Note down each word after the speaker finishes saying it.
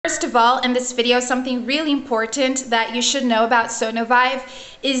First of all, in this video, something really important that you should know about SonoVive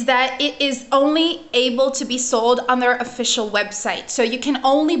is that it is only able to be sold on their official website. So you can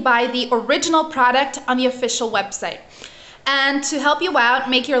only buy the original product on the official website. And to help you out,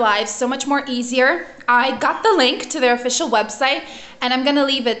 make your lives so much more easier, I got the link to their official website, and I'm gonna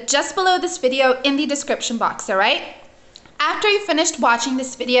leave it just below this video in the description box, all right? After you finished watching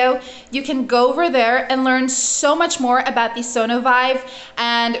this video, you can go over there and learn so much more about the SonoVive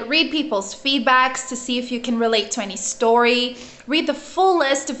and read people's feedbacks to see if you can relate to any story, read the full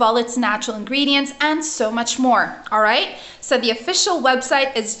list of all its natural ingredients, and so much more, all right? So the official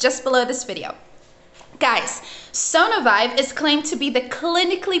website is just below this video. Guys, SonoVive is claimed to be the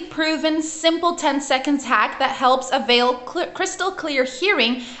clinically proven simple 10 seconds hack that helps avail crystal clear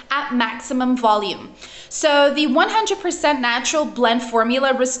hearing at maximum volume. So the 100% natural blend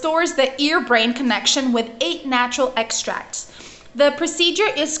formula restores the ear-brain connection with 8 natural extracts. The procedure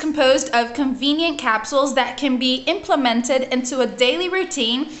is composed of convenient capsules that can be implemented into a daily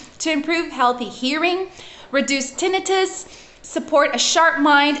routine to improve healthy hearing, reduce tinnitus, support a sharp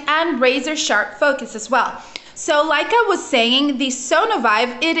mind, and razor sharp focus as well. So like I was saying, the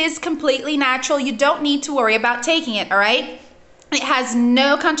SonoVive, it is completely natural. You don't need to worry about taking it, all right? It has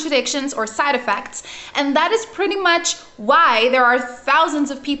no contradictions or side effects, and that is pretty much why there are thousands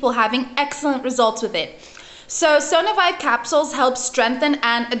of people having excellent results with it. So SonoVive capsules help strengthen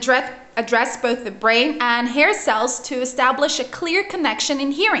and address both the brain and hair cells to establish a clear connection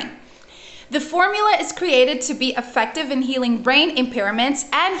in hearing. The formula is created to be effective in healing brain impairments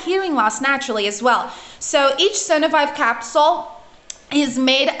and hearing loss naturally as well. So each SonoVive capsule is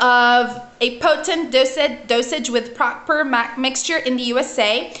made of a potent dosage with proper mixture in the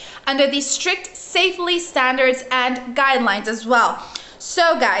USA under the strict safety standards and guidelines as well.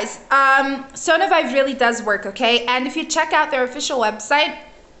 So guys, SonoVive really does work, okay? And if you check out their official website,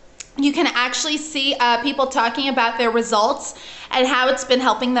 you can actually see people talking about their results and how it's been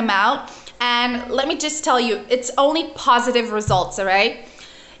helping them out. And let me just tell you, it's only positive results, all right?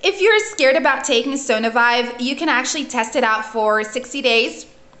 If you're scared about taking SonoVive, you can actually test it out for 60 days.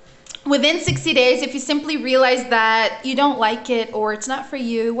 Within 60 days, if you simply realize that you don't like it or it's not for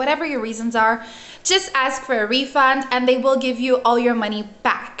you, whatever your reasons are, just ask for a refund and they will give you all your money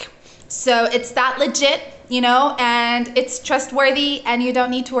back. So it's that legit, you know, and it's trustworthy, and you don't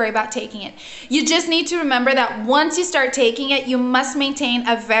need to worry about taking it. You just need to remember that once you start taking it, you must maintain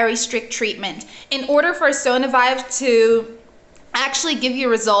a very strict treatment. In order for SonoVive to actually give you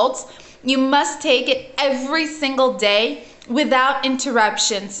results, you must take it every single day without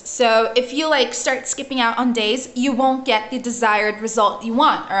interruptions. So if you start skipping out on days, you won't get the desired result you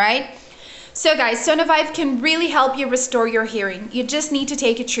want, all right? So guys, SonoVive can really help you restore your hearing. You just need to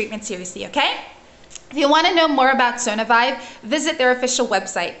take your treatment seriously, okay? If you want to know more about SonoVive, visit their official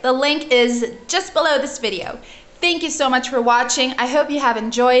website. The link is just below this video. Thank you so much for watching. I hope you have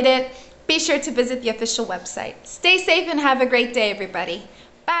enjoyed it. Be sure to visit the official website. Stay safe and have a great day, everybody.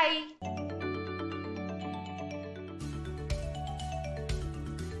 Bye.